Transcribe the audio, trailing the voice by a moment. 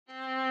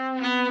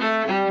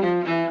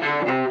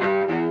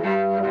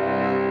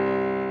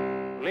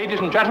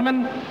and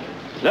gentlemen,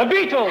 the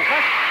Beatles.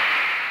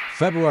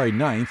 February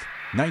 9th,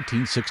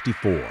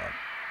 1964.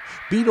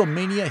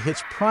 Beatlemania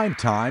hits prime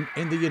time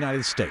in the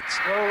United States.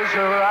 Close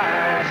your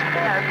eyes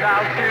and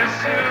I'll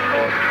kiss you.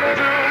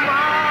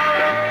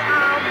 Tomorrow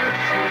I'll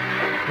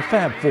miss you. The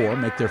Fab Four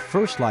make their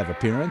first live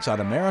appearance on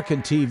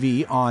American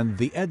TV on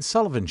The Ed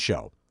Sullivan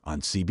Show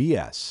on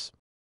CBS.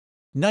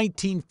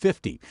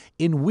 1950.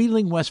 In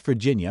Wheeling, West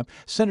Virginia,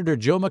 Senator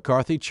Joe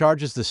McCarthy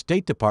charges the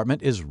State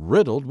Department is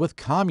riddled with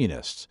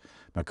communists.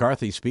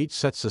 McCarthy's speech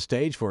sets the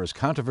stage for his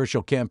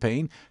controversial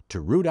campaign to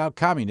root out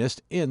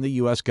communists in the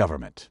U.S.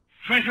 government.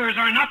 Traitors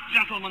are not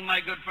gentlemen, my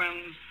good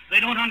friends. They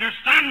don't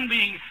understand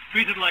being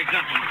treated like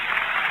gentlemen.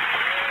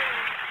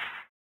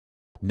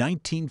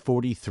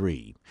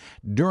 1943.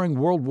 During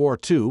World War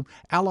II,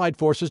 Allied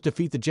forces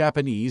defeat the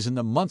Japanese in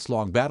the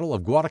months-long Battle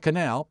of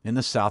Guadalcanal in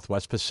the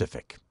Southwest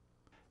Pacific.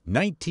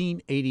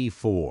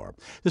 1984.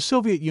 The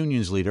Soviet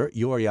Union's leader,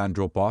 Yuri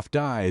Andropov,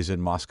 dies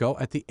in Moscow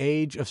at the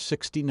age of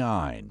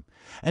 69.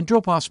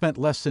 Andropov spent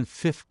less than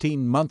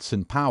 15 months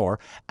in power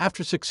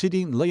after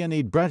succeeding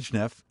Leonid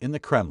Brezhnev in the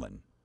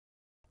Kremlin.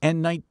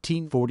 And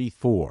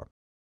 1944.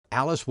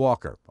 Alice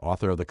Walker,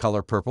 author of The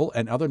Color Purple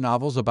and other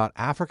novels about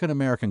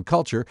African-American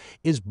culture,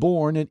 is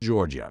born in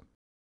Georgia.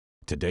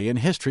 Today in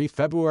History,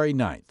 February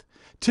 9th.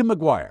 Tim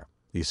McGuire,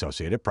 The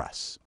Associated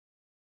Press.